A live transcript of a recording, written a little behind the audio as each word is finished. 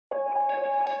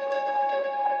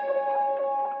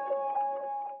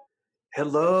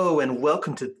Hello, and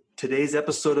welcome to today's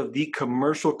episode of the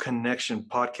Commercial Connection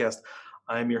podcast.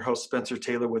 I'm your host, Spencer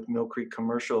Taylor with Mill Creek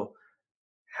Commercial.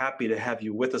 Happy to have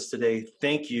you with us today.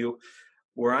 Thank you.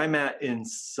 Where I'm at in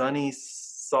sunny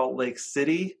Salt Lake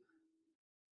City,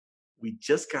 we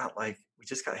just got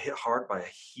hit hard by a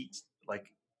heat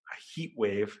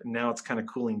wave, and now it's kind of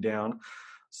cooling down.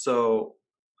 So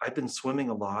I've been swimming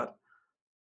a lot.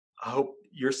 I hope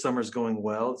your summer's going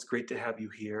well. It's great to have you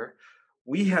here.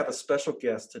 We have a special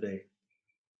guest today.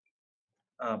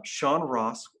 Sean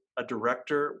Ross, a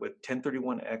director with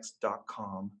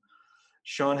 1031x.com.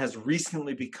 Sean has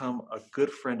recently become a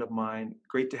good friend of mine.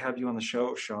 Great to have you on the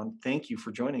show, Sean. Thank you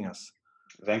for joining us.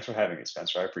 Thanks for having me,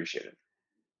 Spencer. I appreciate it.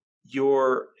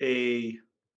 You're a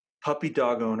puppy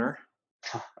dog owner.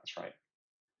 That's right.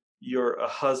 You're a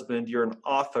husband. You're an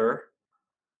author.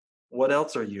 What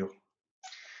else are you?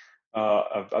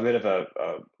 A bit of a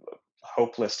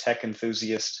hopeless tech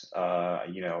enthusiast.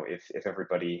 If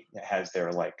everybody has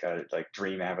their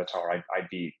dream avatar, I'd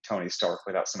be Tony Stark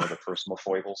without some of the personal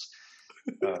foibles.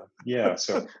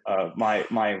 So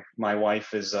my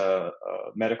wife is a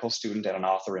medical student and an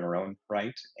author in her own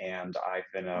right, and I've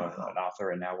been an author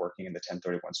and now working in the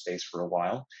 1031 space for a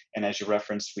while. And as you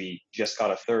referenced, we just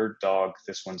got a third dog.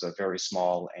 This one's a very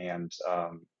small and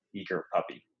eager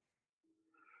puppy.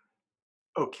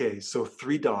 Okay, so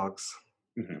 3 dogs.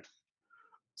 Mm-hmm.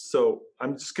 So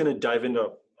I'm just going to dive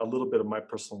into a little bit of my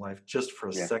personal life just for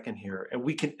a second here, and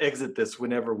we can exit this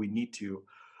whenever we need to.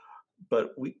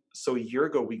 But a year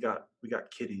ago we got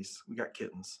kitties, we got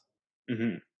kittens.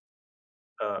 Mm-hmm.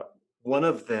 One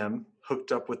of them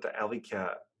hooked up with the alley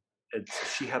cat, and so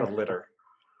she had a litter.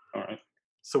 All right.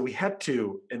 So we had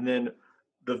 2, and then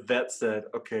the vet said,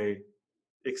 "Okay,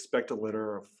 expect a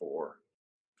litter of 4."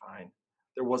 Fine.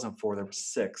 There wasn't 4, there was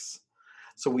 6.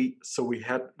 So we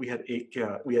had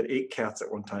 8 cats at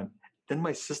one time. Then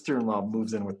my sister-in-law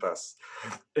moves in with us,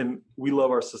 and we love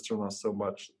our sister-in-law so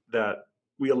much that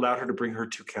we allowed her to bring her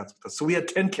 2 cats with us. So we had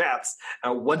 10 cats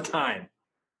at one time.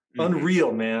 Mm-hmm.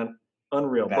 Unreal, man.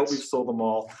 Unreal. But we've sold them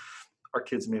all. Our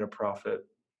kids made a profit.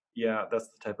 Yeah, that's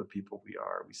the type of people we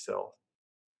are. We sell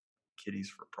kitties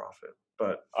for profit.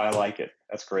 But I like it.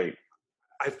 That's great.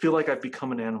 I feel like I've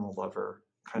become an animal lover.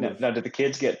 Now, do the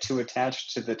kids get too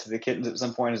attached to the kittens at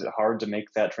some point? Is it hard to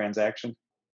make that transaction?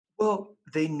 Well,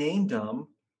 they named them,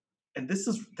 and this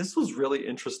was really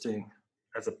interesting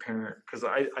as a parent, because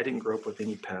I didn't grow up with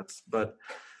any pets, but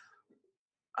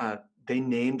they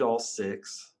named all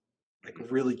 6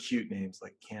 like really cute names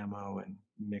like Camo and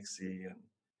Mixie, and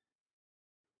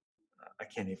I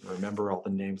can't even remember all the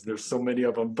names. There's so many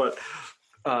of them, but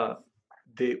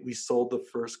we sold the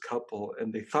first couple,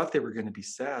 and they thought they were going to be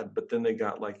sad, but then they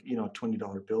got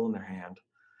 $20 bill in their hand.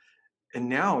 And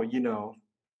now,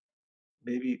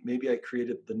 maybe I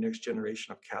created the next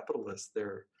generation of capitalists.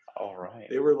 All right.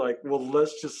 They were like, well,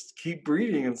 let's just keep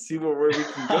breeding and see where we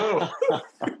can go.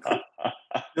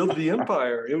 Build the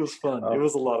empire. It was fun. It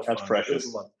was a lot of fun. That's precious. It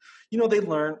was a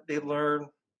lot. They learn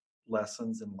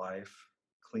lessons in life,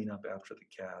 clean up after the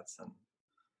cats, and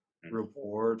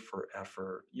reward for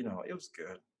effort. It was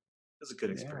good. It was a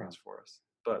good experience for us.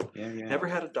 But never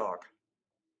had a dog.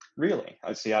 Really?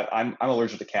 I see. I'm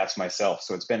allergic to cats myself,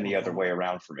 so it's been the other way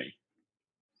around for me.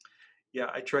 Yeah,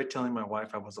 I tried telling my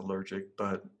wife I was allergic,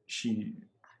 but she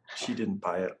didn't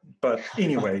buy it. But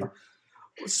anyway,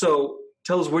 so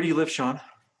tell us, where do you live, Sean?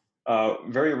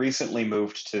 Very recently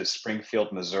moved to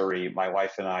Springfield, Missouri. My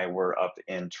wife and I were up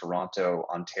in Toronto,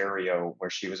 Ontario, where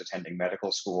she was attending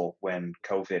medical school when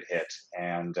COVID hit,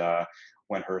 and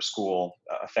when her school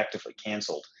effectively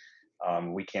canceled.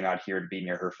 We came out here to be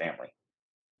near her family.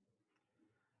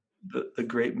 The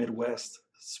great Midwest.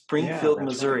 Springfield,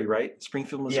 Missouri, right?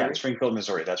 Springfield, Missouri? Yeah, Springfield,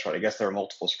 Missouri. That's right. I guess there are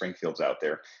multiple Springfields out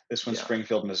there. This one's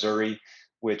Springfield, Missouri,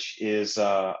 which is,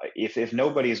 if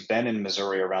nobody's been in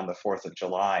Missouri around the 4th of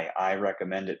July, I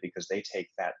recommend it, because they take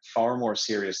that far more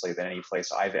seriously than any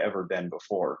place I've ever been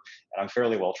before. And I'm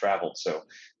fairly well traveled, so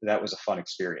that was a fun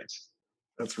experience.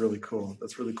 That's really cool.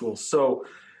 So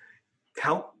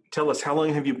tell us, how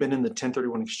long have you been in the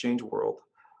 1031 exchange world?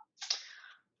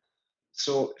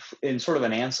 So in sort of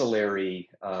an ancillary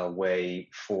way,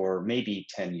 for maybe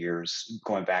 10 years,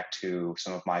 going back to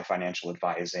some of my financial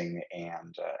advising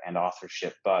and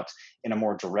authorship, but in a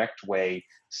more direct way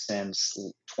since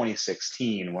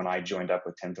 2016, when I joined up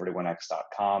with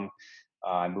 1031x.com.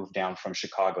 I moved down from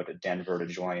Chicago to Denver to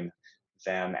join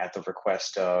them at the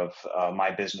request of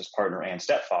my business partner and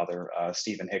stepfather,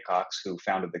 Stephen Hickox, who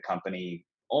founded the company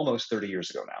almost 30 years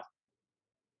ago now.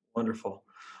 Wonderful.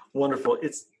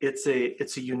 It's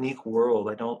a unique world.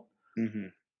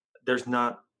 There's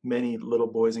not many little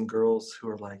boys and girls who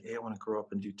are like, "Hey, I want to grow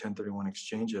up and do 1031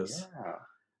 exchanges." Yeah.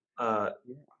 Uh,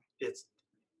 Yeah. it's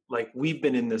like we've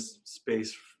been in this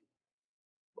space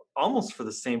almost for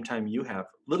the same time you have, a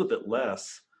little bit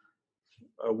less.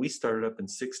 We started up in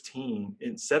 17,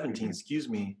 Hmm. excuse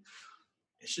me.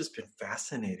 It's just been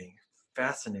fascinating,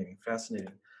 fascinating,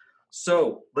 fascinating.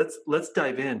 So let's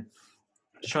dive in.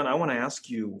 Sean, I want to ask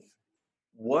you,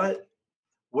 what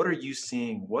what are you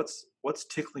seeing? What's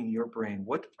tickling your brain?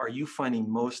 What are you finding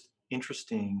most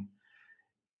interesting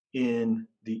in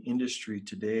the industry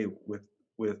today with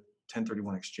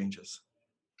 1031 exchanges?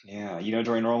 Yeah,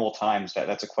 during normal times,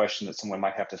 that's a question that someone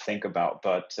might have to think about.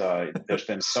 But there's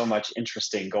been so much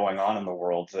interesting going on in the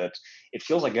world that it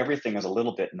feels like everything is a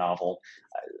little bit novel.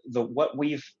 The what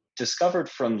we've discovered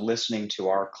from listening to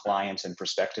our clients and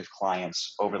prospective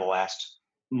clients over the last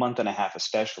month and a half,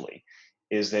 especially,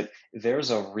 is that there's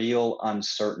a real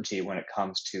uncertainty when it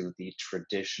comes to the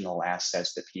traditional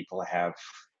assets that people have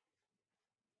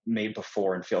made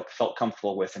before and felt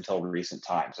comfortable with until recent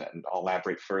times. And I'll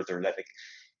elaborate further that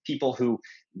people who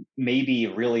maybe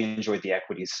really enjoyed the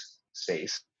equities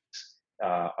space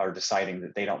are deciding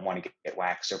that they don't want to get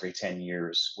waxed every 10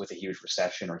 years with a huge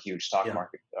recession or huge stock Yeah,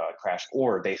 market crash,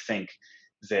 or they think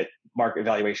that market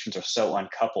valuations are so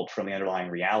uncoupled from the underlying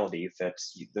reality that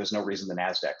there's no reason the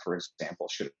NASDAQ, for example,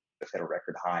 should have hit a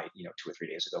record high, 2 or 3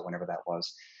 days ago, whenever that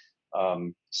was.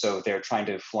 So they're trying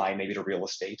to fly maybe to real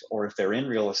estate, or if they're in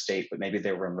real estate, but maybe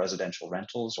they were in residential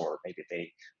rentals, or maybe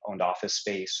they owned office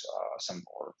space,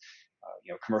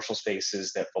 commercial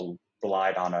spaces that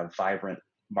relied on a vibrant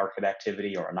market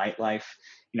activity or a nightlife.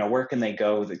 Where can they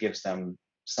go that gives them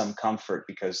some comfort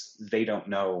because they don't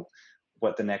know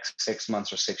what the next 6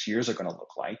 months or 6 years are going to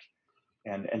look like.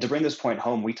 And to bring this point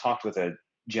home, we talked with a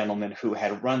gentleman who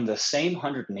had run the same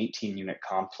 118 unit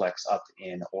complex up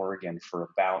in Oregon for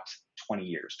about 20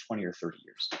 years, 20 or 30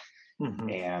 years. hmm,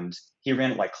 And he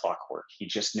ran it like clockwork. He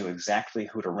just knew exactly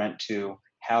who to rent to,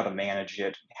 how to manage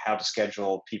it, how to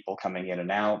schedule people coming in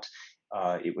and out.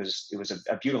 It was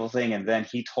a beautiful thing. And then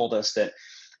he told us that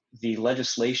the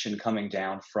legislation coming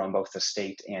down from both the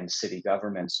state and city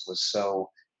governments was so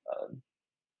uh,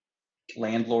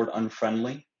 landlord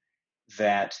unfriendly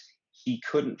that he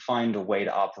couldn't find a way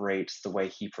to operate the way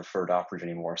he preferred to operate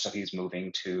anymore. So he's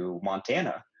moving to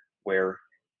Montana, where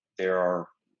there are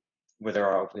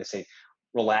let's say,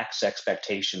 relaxed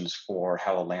expectations for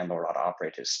how a landlord ought to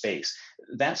operate his space.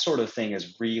 That sort of thing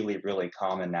is really, really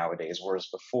common nowadays. Whereas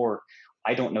before,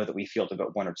 I don't know that we field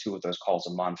about one or two of those calls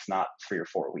a month, not 3 or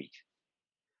 4 a week.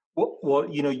 well,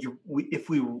 if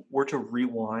we were to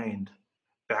rewind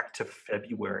back to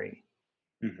February,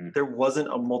 Hmm. there wasn't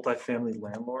a multifamily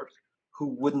landlord who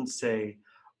wouldn't say,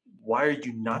 "Why are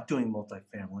you not doing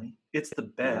multifamily? It's the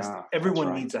best. Yeah, that's Everyone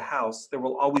right. needs a house. There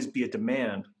will always be a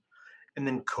demand." And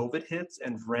then COVID hits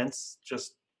and rents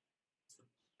just,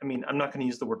 I mean, I'm not going to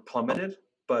use the word plummeted,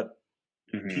 but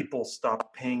Hmm. people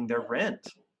stopped paying their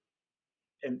rent.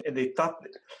 And they thought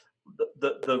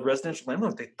that the residential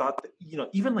landlords, they thought that,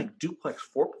 even like duplex,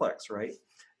 fourplex, right?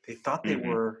 They thought they Hmm.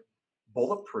 were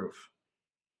bulletproof.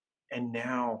 And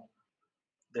now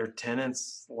their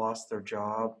tenants lost their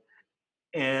job.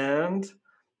 And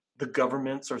the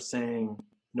governments are saying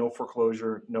no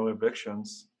foreclosure, no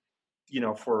evictions,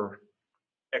 for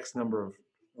X number of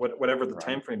whatever the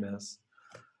time Right. frame is.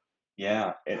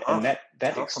 Yeah, and Tough, that tough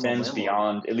on the extends landlord.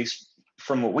 beyond, at least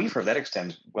from what we've heard, that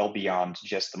extends well beyond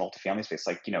just the multifamily space.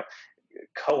 Like,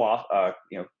 co-op,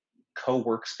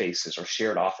 co-work spaces or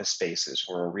shared office spaces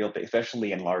were a real big,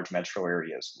 especially in large metro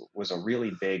areas, was a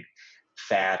really big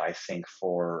fad, I think,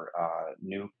 for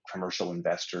new commercial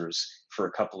investors for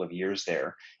a couple of years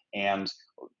there. And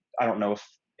I don't know if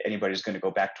anybody's going to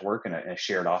go back to work in a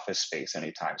shared office space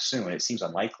anytime soon. It seems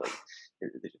unlikely.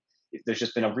 There's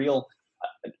just been a real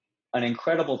an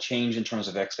incredible change in terms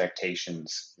of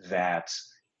expectations that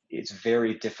it's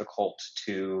very difficult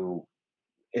to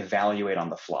evaluate on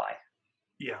the fly.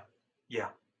 Yeah,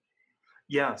 yeah,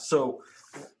 yeah. So,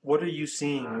 what are you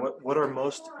seeing? What are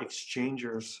most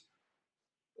exchangers?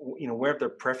 Where have their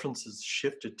preferences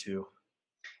shifted to?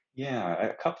 Yeah,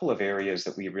 a couple of areas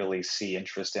that we really see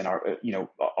interest in are,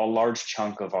 a large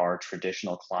chunk of our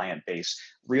traditional client base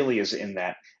really is in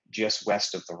that just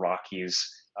west of the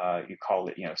Rockies. You call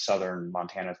it, southern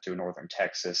Montana through northern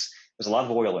Texas. There's a lot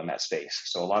of oil in that space,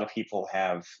 so a lot of people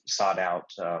have sought out,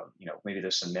 maybe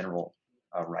there's some mineral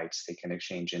rights they can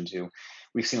exchange into.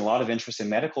 We've seen a lot of interest in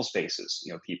medical spaces.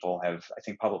 People have, I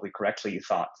think, probably correctly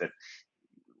thought that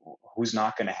who's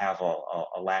not going to have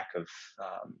a lack of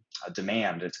a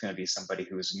demand. It's going to be somebody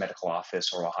who's a medical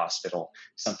office or a hospital,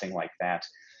 something like that.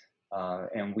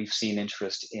 And we've seen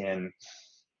interest in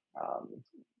um,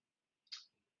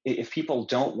 if people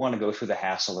don't want to go through the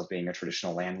hassle of being a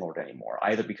traditional landlord anymore,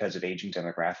 either because of aging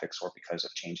demographics or because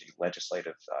of changing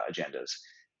legislative agendas,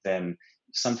 then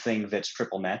something that's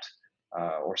triple net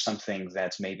or something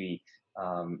that's maybe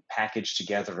packaged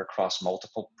together across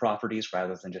multiple properties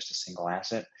rather than just a single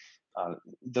asset,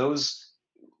 those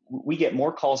we get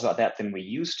more calls about that than we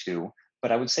used to.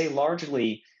 But I would say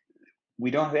largely we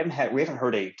haven't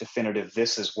heard a definitive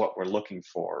 "this is what we're looking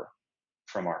for"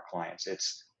 from our clients.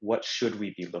 It's what should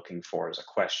we be looking for as a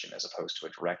question as opposed to a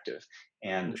directive.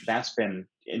 And Interesting. that's been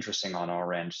interesting on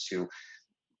our end to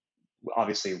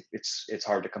obviously it's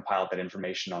hard to compile that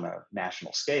information on a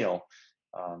national scale.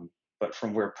 But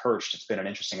from where perched, it's been an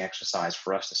interesting exercise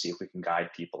for us to see if we can guide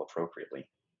people appropriately.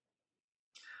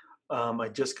 I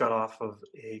just got off of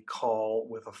a call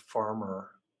with a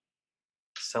farmer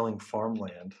selling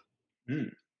farmland, Hmm.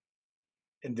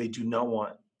 and they do not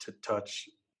want to touch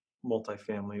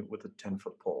multifamily with a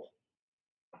 10-foot pole.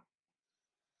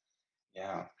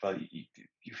 Yeah, but you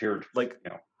heard, Like,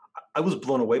 you know, I was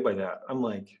blown away by that. I'm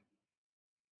like,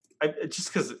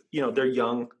 just because they're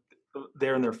young,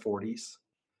 they're in their 40s,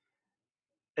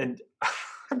 and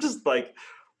I'm just like,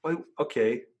 why,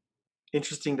 okay,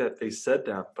 interesting that they said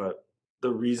that, but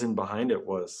the reason behind it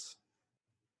was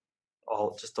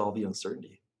all the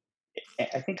uncertainty.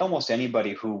 I think almost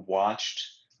anybody who watched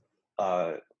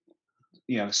uh,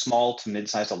 small to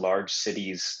mid-sized to large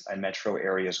cities and metro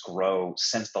areas grow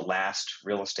since the last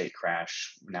real estate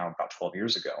crash, now about 12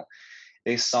 years ago.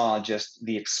 They saw just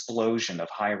the explosion of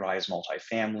high-rise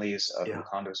multifamilies, of new Yeah,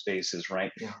 condo spaces,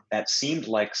 right? yeah, That seemed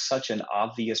like such an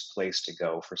obvious place to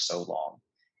go for so long.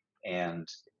 And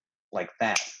like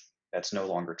that's no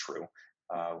longer true,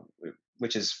 uh,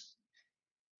 which is,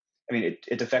 I mean,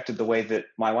 it affected the way that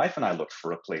my wife and I looked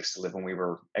for a place to live when we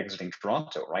were exiting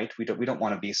Toronto, right? We don't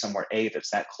want to be somewhere that's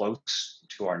that close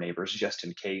to our neighbors just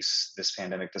in case this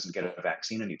pandemic doesn't get a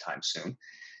vaccine anytime soon,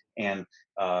 and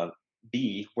uh,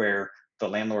 B, where the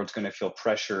landlord's going to feel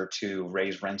pressure to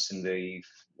raise rents in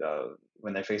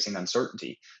when they're facing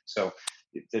uncertainty. So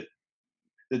the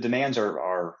the demands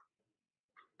are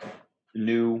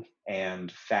new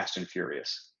and fast and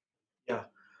furious. yeah.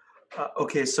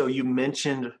 Okay, so you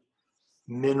mentioned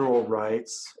mineral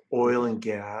rights, oil and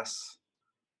gas.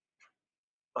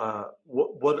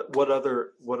 What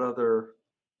other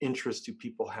interests do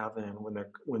people have in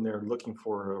when they're looking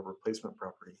for a replacement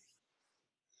property?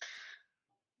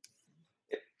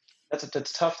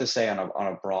 That's tough to say on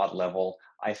a broad level.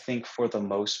 I think for the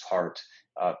most part,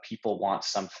 people want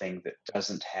something that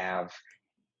doesn't have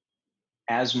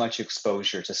as much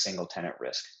exposure to single tenant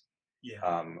risk.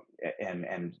 Yeah,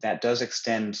 And that does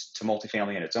extend to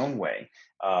multifamily in its own way.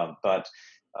 But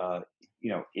uh,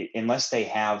 unless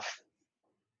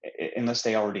unless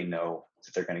they already know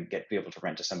that they're going to be able to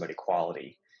rent to somebody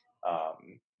quality,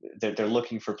 um, they're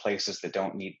looking for places that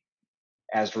don't need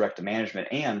as direct a management.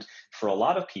 And for a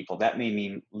lot of people, that may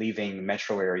mean leaving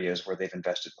metro areas where they've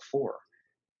invested before.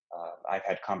 I've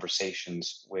had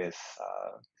conversations with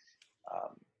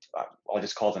um, I'll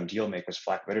just call them deal makers,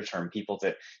 for lack of a better term, people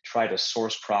that try to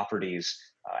source properties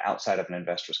outside of an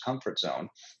investor's comfort zone.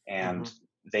 And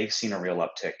hmm, they've seen a real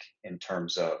uptick in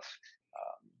terms of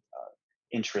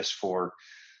interest for,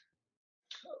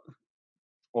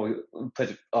 well,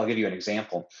 I'll give you an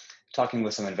example. Talking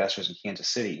with some investors in Kansas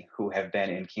City who have been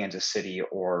in Kansas City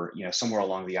or somewhere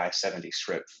along the I-70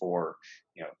 strip for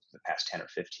the past 10 or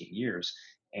 15 years,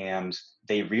 and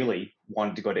they really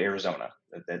wanted to go to Arizona.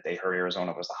 That they heard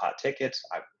Arizona was a hot ticket.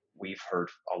 We've heard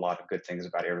a lot of good things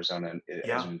about Arizona as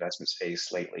yeah, an investment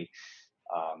space lately.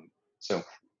 Um, so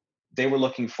they were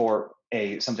looking for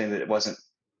a something that wasn't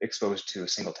exposed to a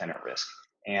single tenant risk,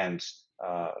 and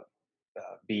uh,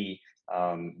 B,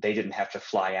 they didn't have to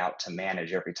fly out to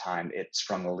manage every time it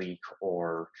sprung a leak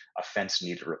or a fence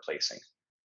needed replacing.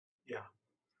 yeah.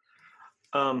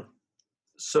 Um,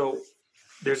 so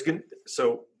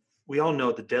so we all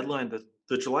know the deadline,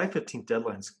 the July 15th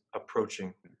deadline's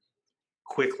approaching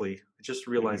quickly. I just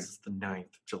Mm-hmm. realized it's the 9th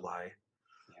of July.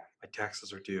 Yeah. My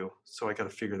taxes are due, so I got to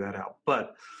figure that out.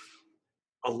 But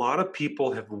a lot of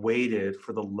people have waited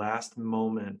for the last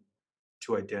moment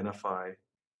to identify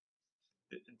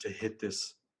to hit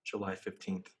this July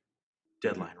 15th Mm-hmm.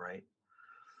 deadline, right?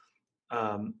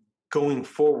 Um, Going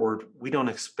forward, we don't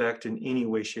expect in any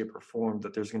way, shape, or form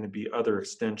that there's going to be other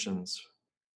extensions,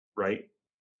 right?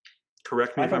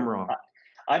 Correct me I if I'm don't. wrong.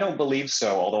 I don't believe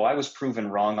so. Although I was proven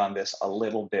wrong on this a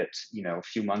little bit, a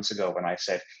few months ago when I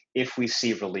said if we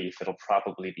see relief, it'll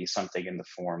probably be something in the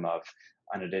form of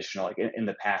an additional. Like in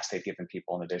the past, they've given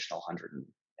people an additional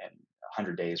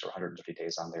 100 days or 150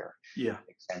 days on their Yeah,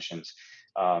 extensions,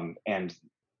 and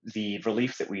the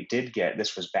relief that we did get,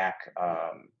 this was back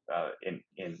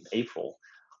in April,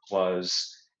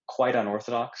 was quite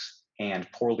unorthodox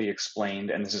and poorly explained.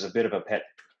 And this is a bit of a pet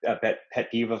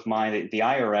peeve of mine. The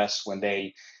IRS,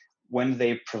 when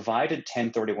they provided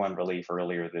 1031 relief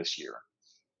earlier this year,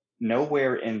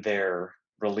 nowhere in their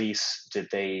release did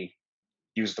they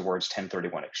use the words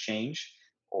 1031 exchange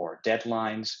or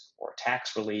deadlines or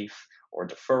tax relief or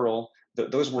deferral.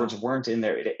 Those words weren't in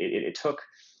there. It took,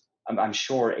 I'm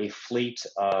sure, a fleet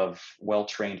of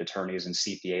well-trained attorneys and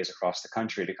CPAs across the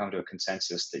country to come to a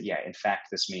consensus that, yeah, in fact,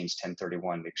 this means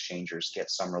 1031 exchangers get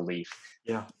some relief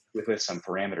Yeah. with some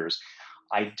parameters.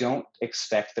 I don't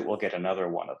expect that we'll get another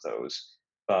one of those,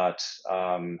 but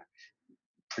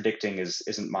predicting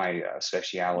isn't my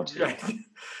specialty. Right.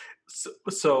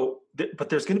 But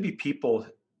there's going to be people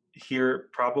here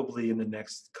probably in the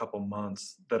next couple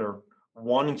months that are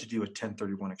wanting to do a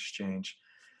 1031 exchange.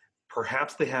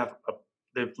 Perhaps they've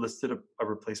listed a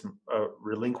replacement,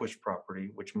 relinquished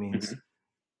property, which means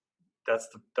that's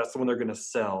the one they're going to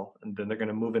sell, and then they're going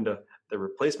to move into the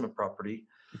replacement property.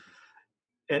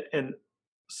 And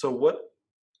so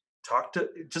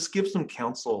just give some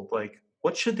counsel, like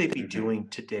what should they be doing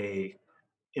today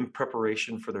in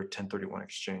preparation for their 1031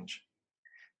 exchange?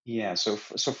 Yeah, so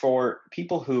for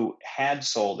people who had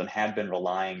sold and had been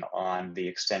relying on the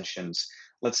extensions,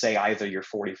 let's say either your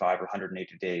 45 or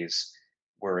 180 days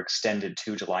were extended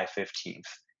to July 15th,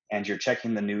 and you're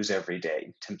checking the news every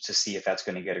day to see if that's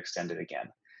going to get extended again.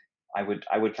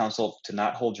 I would counsel to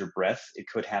not hold your breath. It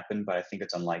could happen, but I think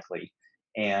it's unlikely.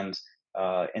 And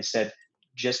instead,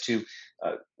 just to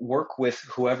work with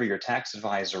whoever your tax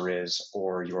advisor is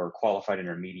or your qualified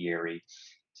intermediary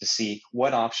to see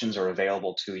what options are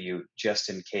available to you just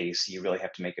in case you really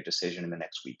have to make a decision in the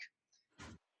next week.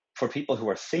 For people who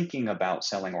are thinking about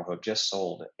selling or who have just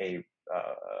sold a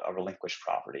relinquished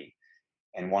property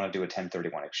and want to do a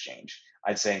 1031 exchange,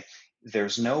 I'd say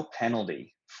there's no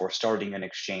penalty for starting an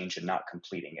exchange and not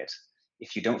completing it.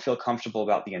 If you don't feel comfortable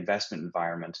about the investment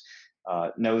environment,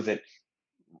 know that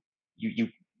you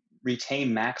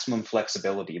retain maximum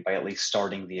flexibility by at least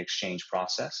starting the exchange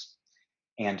process,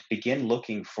 and begin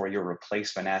looking for your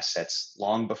replacement assets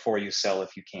long before you sell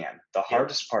if you can. The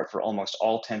hardest part for almost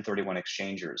all 1031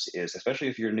 exchangers is, especially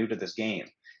if you're new to this game,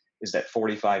 is that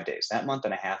 45 days. That month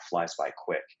and a half flies by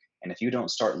quick. And if you don't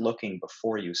start looking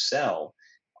before you sell,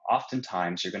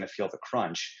 oftentimes you're going to feel the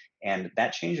crunch. And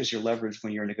that changes your leverage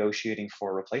when you're negotiating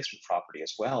for a replacement property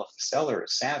as well. If the seller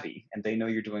is savvy and they know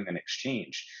you're doing an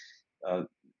exchange,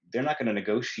 they're not going to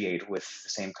negotiate with the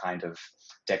same kind of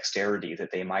dexterity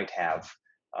that they might have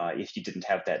if you didn't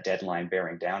have that deadline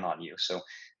bearing down on you. So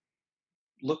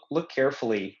look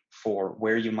carefully for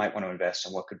where you might want to invest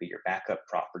and what could be your backup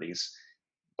properties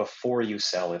before you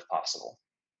sell if possible.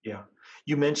 Yeah.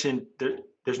 You mentioned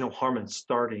there's no harm in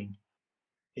starting,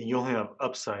 and you only have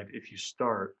upside if you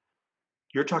start.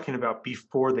 You're talking about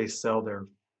before they sell their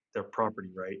property,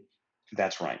 right?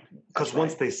 That's right. Because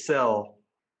once they sell,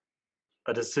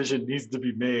 a decision needs to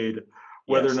be made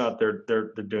whether or not they're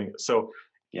doing it. So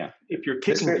yeah, if you're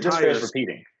kicking tires, this bears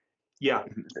repeating. Yeah,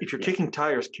 if you're kicking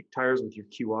tires, kick tires with your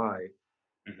QI,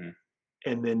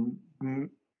 and then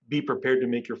be prepared to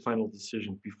make your final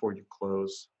decision before you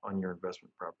close on your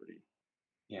investment property,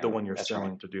 the one you're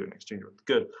selling to do an exchange with.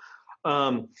 Good.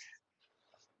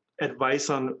 Advice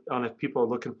on if people are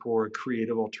looking for a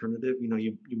creative alternative.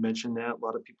 You mentioned that a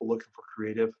lot of people looking for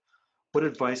creative. What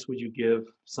advice would you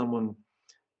give someone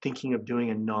thinking of doing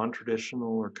a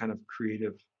non-traditional or kind of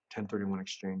creative 1031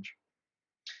 exchange?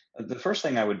 The first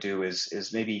thing I would do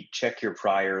is maybe check your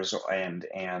priors and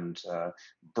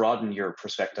broaden your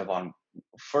perspective on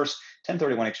first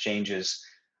 1031 exchanges.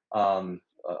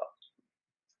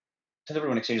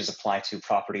 1031 exchanges apply to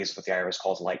properties what the IRS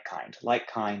calls like kind. Like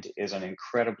kind is an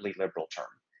incredibly liberal term.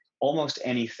 Almost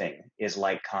anything is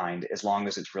like kind as long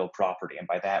as it's real property. And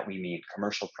by that, we mean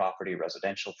commercial property,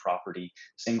 residential property,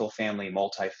 single family,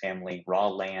 multifamily, raw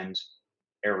land,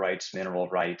 air rights, mineral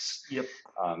rights. Yep.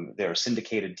 There are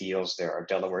syndicated deals. There are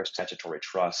Delaware statutory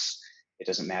trusts. It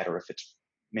doesn't matter if it's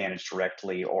managed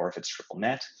directly or if it's triple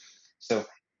net. So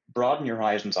broaden your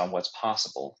horizons on what's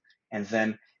possible, and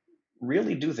then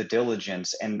really do the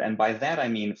diligence. And by that, I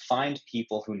mean find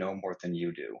people who know more than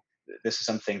you do. This is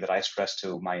something that I stress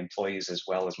to my employees as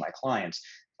well as my clients.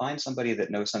 Find somebody that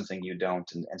knows something you don't,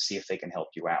 and see if they can help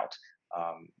you out.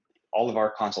 All of our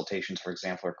consultations, for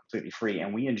example, are completely free,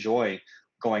 and we enjoy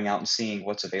going out and seeing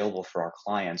what's available for our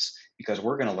clients because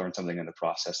we're going to learn something in the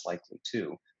process likely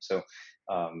too. So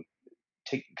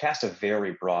cast a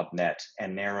very broad net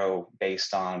and narrow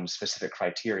based on specific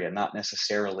criteria, not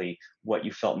necessarily what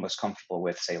you felt most comfortable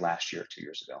with, say, last year or 2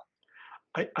 years ago.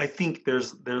 I think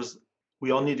there's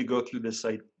we all need to go through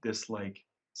this like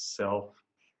self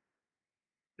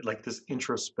like this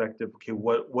introspective. Okay,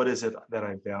 what is it that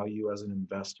I value as an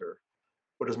investor?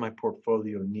 What does my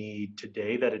portfolio need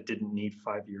today that it didn't need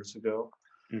 5 years ago?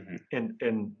 Hmm. And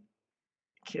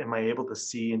am I able to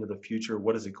see into the future?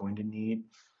 What is it going to need?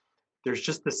 There's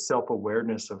just this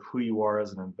self-awareness of who you are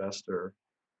as an investor.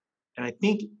 And I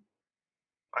think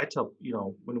I tell,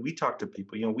 when we talk to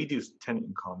people, we do tenant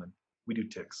in common. We do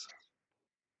ticks.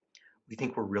 We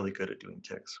think we're really good at doing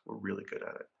ticks. We're really good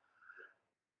at it.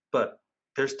 But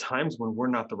there's times when we're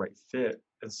not the right fit.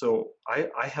 And so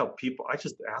I help people. I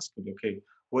just ask them, okay,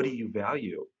 what do you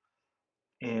value?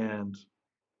 And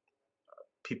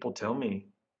people tell me,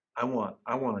 I want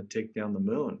to take down the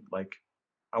moon. Like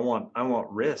I want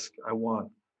risk. I want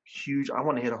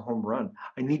to hit a home run.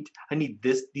 I need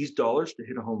these dollars to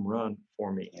hit a home run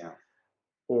for me, Yeah.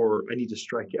 or I need to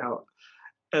strike out.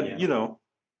 And Yeah.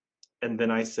 and then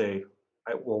I say,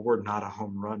 well, we're not a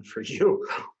home run for you.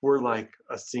 We're like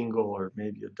a single or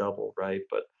maybe a double, right?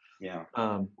 But Yeah.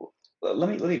 um, Let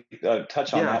me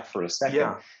touch on yeah, that for a second.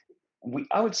 yeah,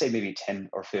 I would say maybe 10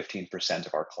 or 15%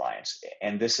 of our clients,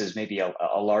 and this is maybe a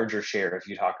larger share if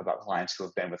you talk about clients who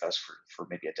have been with us for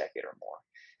maybe a decade or more.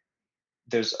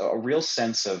 There's a real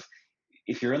sense of,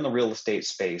 if you're in the real estate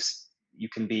space, you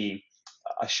can be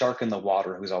a shark in the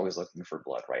water who's always looking for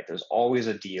blood, right? There's always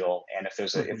a deal, and if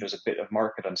mhm, there's a bit of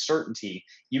market uncertainty,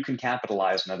 you can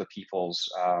capitalize on other people's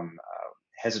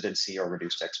hesitancy or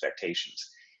reduced expectations.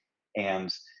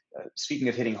 And speaking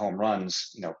of hitting home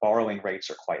runs, borrowing rates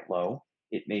are quite low.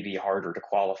 It may be harder to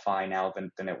qualify now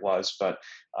than it was, but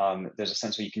there's a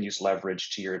sense where you can use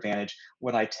leverage to your advantage.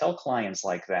 What I tell clients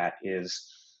like that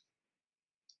is,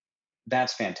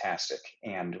 that's fantastic.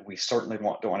 And we certainly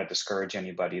don't want to discourage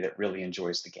anybody that really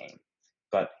enjoys the game.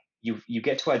 But you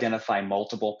get to identify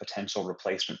multiple potential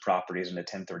replacement properties in a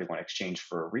 1031 exchange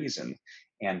for a reason.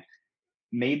 And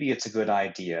maybe it's a good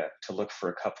idea to look for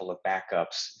a couple of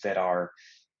backups that are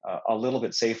a little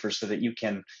bit safer, so that you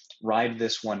can ride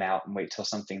this one out and wait till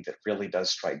something that really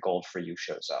does strike gold for you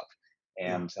shows up.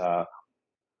 yeah, And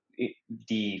it,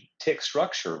 the tick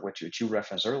structure, which you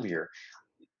referenced earlier,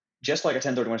 just like a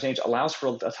 1031 exchange, allows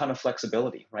for a ton of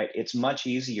flexibility, right? It's much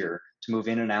easier to move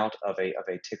in and out of a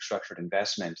tick structured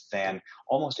investment than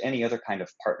almost any other kind of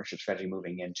partnership strategy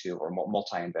moving into, or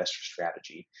multi-investor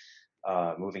strategy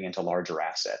moving into larger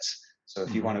assets. So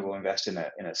if you want hmm to go invest in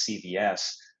a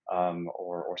CVS,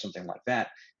 or something like that,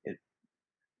 it,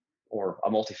 or a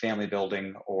multifamily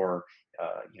building, or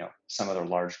some other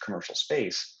large commercial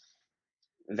space,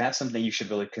 that's something you should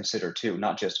really consider too.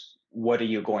 Not just what are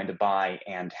you going to buy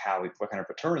and what kind of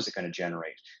return is it going to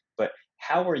generate, but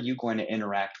how are you going to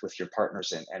interact with your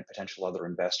partners and potential other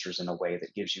investors in a way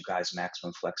that gives you guys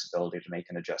maximum flexibility to make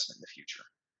an adjustment in the future.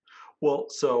 Well,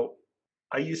 so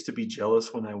I used to be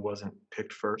jealous when I wasn't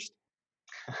picked first.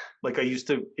 Like it used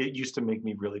to make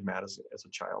me really mad as a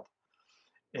child.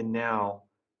 And now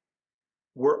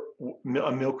a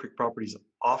Mill Creek property is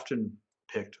often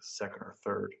picked second or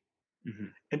third. Hmm.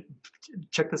 And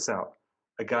check this out.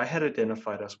 A guy had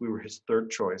identified us. We were his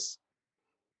third choice.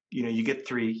 You get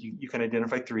three. You can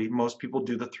identify three. Most people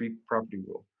do the three property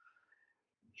rule.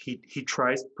 He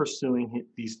tries pursuing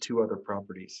these two other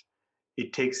properties.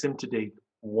 It takes him to date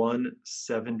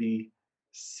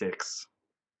 176.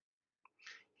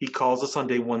 He calls us on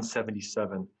day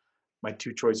 177. My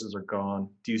two choices are gone.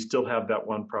 Do you still have that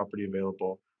one property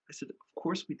available? I said, of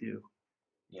course we do.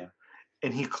 Yeah.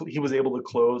 And he was able to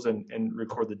close and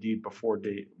record the deed before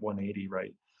day 180,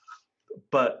 right?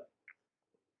 But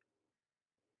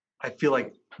I feel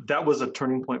like that was a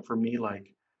turning point for me.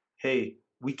 Like, hey,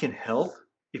 we can help.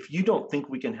 If you don't think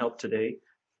we can help today,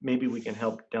 maybe we can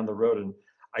help down the road and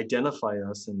identify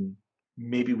us, and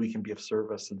maybe we can be of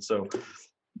service. And so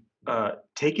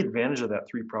take advantage of that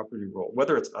three property rule,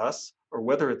 whether it's us or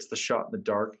whether it's the shot in the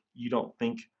dark. You don't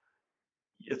think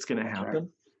it's going to That's right. happen.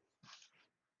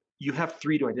 You have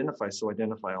three to identify, so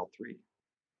identify all three.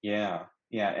 Yeah,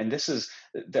 yeah, and I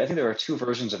think there are two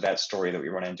versions of that story that we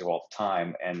run into all the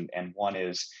time, and one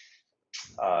is,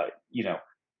 uh, you know,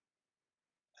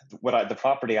 the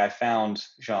property I found,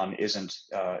 Jean, isn't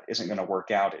going to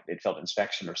work out. It failed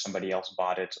inspection, or somebody else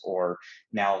bought it, or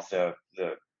now the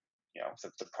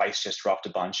price just dropped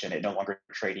a bunch and it no longer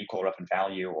trade equal or up in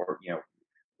value, or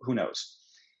who knows.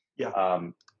 Yeah.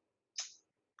 Um,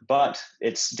 but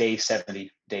it's day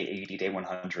 70, day 80, day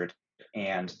 100,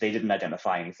 and they didn't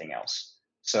identify anything else.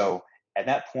 So at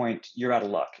that point, you're out of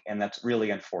luck, and that's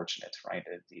really unfortunate, right?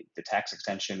 The tax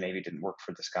extension maybe didn't work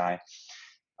for this guy.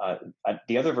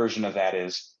 The other version of that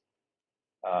is,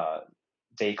 uh,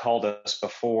 they called us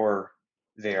before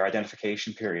their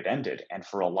identification period ended. And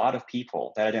for a lot of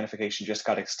people, that identification just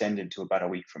got extended to about a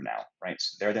week from now, right?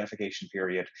 So their identification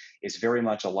period is very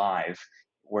much alive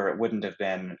where it wouldn't have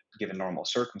been given normal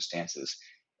circumstances.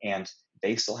 And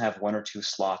they still have 1 or 2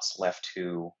 slots left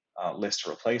to list a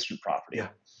replacement property. Yeah.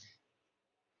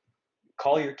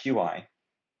 Call your QI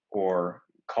or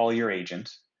call your agent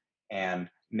and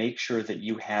make sure that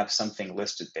you have something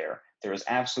listed there. There is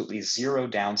absolutely zero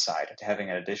downside to having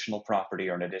an additional property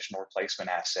or an additional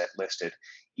replacement asset listed,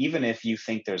 even if you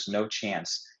think there's no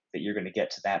chance that you're going to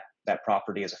get to that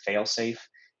property as a fail-safe.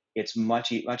 It's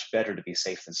much better to be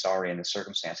safe than sorry in this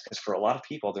circumstance, because for a lot of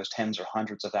people, there's tens or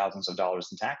hundreds of thousands of dollars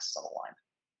in taxes on the line.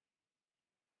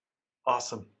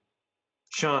 Awesome.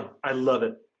 Sean, I love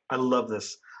it. I love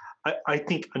this. I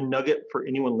think a nugget for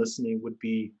anyone listening would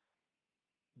be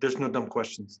there's no dumb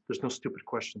questions. There's no stupid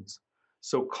questions.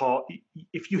 So call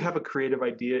if you have a creative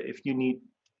idea, if you need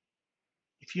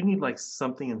like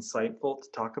something insightful to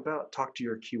talk about, talk to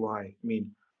your QI. I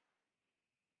mean,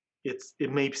 it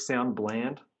may sound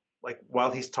bland like while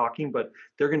he's talking, but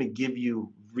they're going to give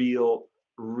you real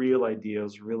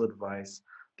ideas, real advice.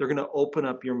 They're going to open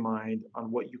up your mind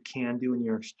on what you can do in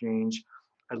your exchange.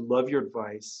 I love your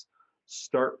advice.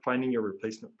 Start finding your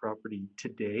replacement property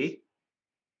today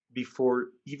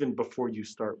before you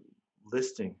start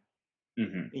listing.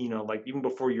 Hmm. Like even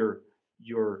before your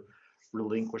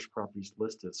relinquished properties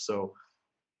listed. So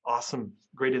awesome,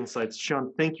 great insights.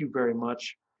 Sean, thank you very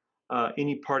much.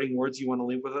 Any parting words you want to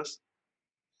leave with us?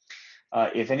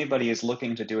 If anybody is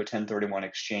looking to do a 1031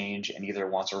 exchange and either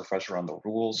wants a refresher on the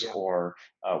rules Yeah. or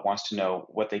wants to know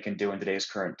what they can do in today's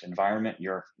current environment,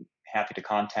 you're happy to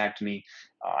contact me.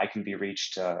 I can be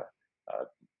reached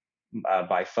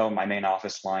by phone. My main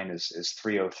office line is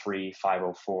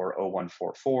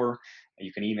 303-504-0144.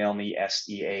 You can email me,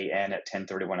 sean at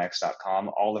 1031x.com.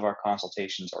 All of our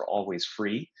consultations are always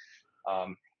free.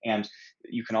 And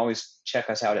you can always check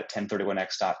us out at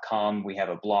 1031x.com. We have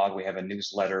a blog, we have a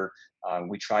newsletter.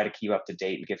 We try to keep up to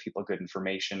date and give people good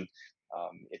information.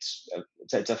 It's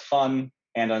a fun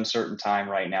and uncertain time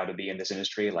right now to be in this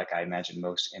industry, like I imagine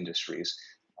most industries.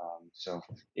 So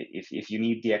if you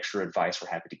need the extra advice, we're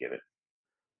happy to give it.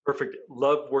 Perfect.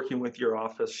 Love working with your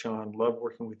office, Sean. Love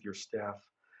working with your staff.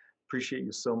 Appreciate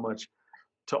you so much.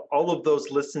 To all of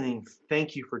those listening,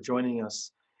 thank you for joining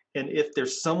us. And if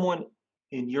there's someone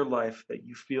in your life that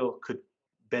you feel could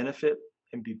benefit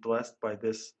and be blessed by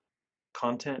this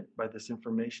content, by this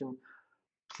information,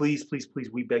 please, please,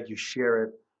 please, we beg you, share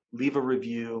it, leave a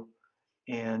review,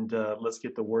 and let's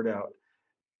get the word out.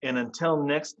 And until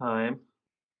next time,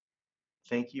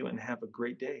 thank you and have a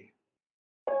great day.